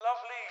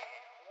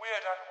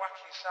weird and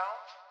wacky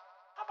sound?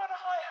 How about a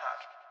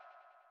hi-hat?